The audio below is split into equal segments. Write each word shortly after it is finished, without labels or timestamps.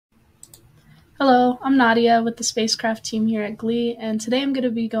Hello, I'm Nadia with the spacecraft team here at GLE, and today I'm going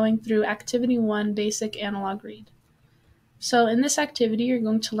to be going through Activity 1 Basic Analog Read. So in this activity, you're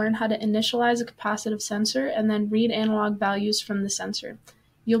going to learn how to initialize a capacitive sensor and then read analog values from the sensor.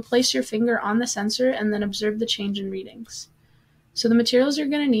 You'll place your finger on the sensor and then observe the change in readings. So the materials you're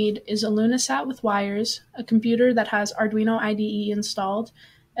going to need is a LunaSat with wires, a computer that has Arduino IDE installed,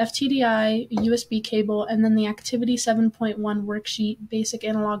 FTDI, a USB cable, and then the Activity 7.1 worksheet Basic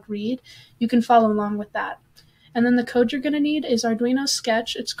Analog Read. You can follow along with that. And then the code you're going to need is Arduino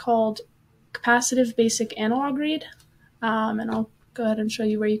Sketch. It's called Capacitive Basic Analog Read. And I'll go ahead and show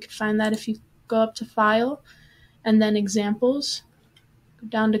you where you can find that. If you go up to File and then Examples, go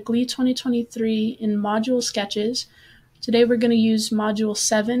down to GLE 2023 in Module Sketches. Today we're going to use Module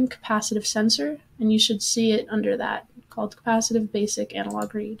 7, Capacitive Sensor, and you should see it under that, called Capacitive Basic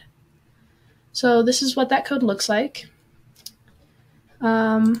Analog Read. So this is what that code looks like.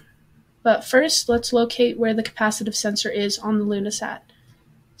 But first, let's locate where the capacitive sensor is on the LunaSat.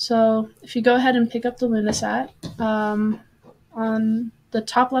 So if you go ahead and pick up the LunaSat, on the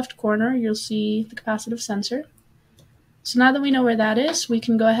top left corner, you'll see the capacitive sensor. So now that we know where that is, we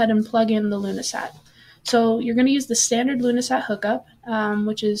can go ahead and plug in the LunaSat. So you're going to use the standard LunaSat hookup,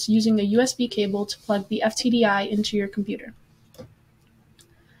 which is using a USB cable to plug the FTDI into your computer.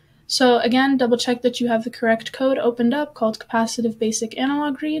 So again, double check that you have the correct code opened up called Capacitive Basic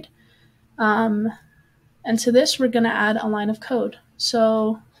Analog Read. And to this, we're going to add a line of code.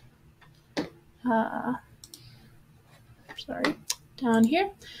 So, down here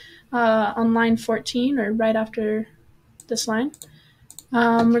on line 14, or right after this line,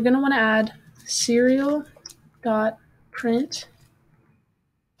 we're going to want to add serial.print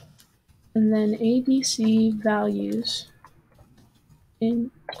and then ABC values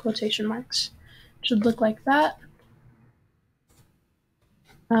in quotation marks. It should look like that.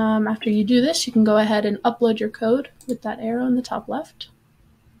 After you do this, you can go ahead and upload your code with that arrow in the top left.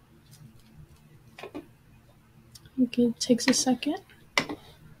 Okay, it takes a second.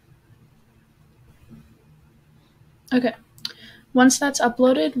 Okay. Once that's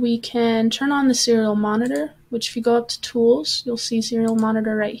uploaded, we can turn on the serial monitor, which if you go up to Tools, you'll see serial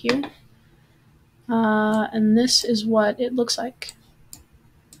monitor right here. And this is what it looks like.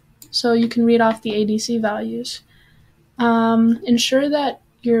 So you can read off the ADC values. Ensure that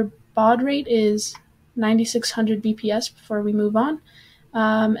your baud rate is 9600 BPS before we move on.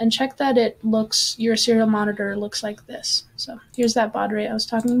 And check that your serial monitor looks like this. So here's that baud rate I was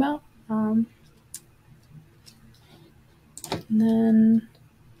talking about.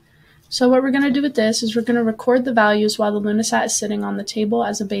 So what we're going to do with this is we're going to record the values while the LunaSat is sitting on the table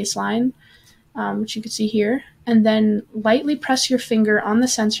as a baseline, which you can see here, and then lightly press your finger on the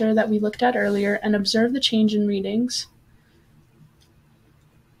sensor that we looked at earlier and observe the change in readings.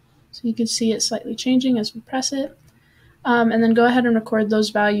 So you can see it slightly changing as we press it, and then go ahead and record those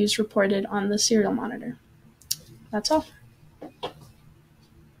values reported on the serial monitor. That's all.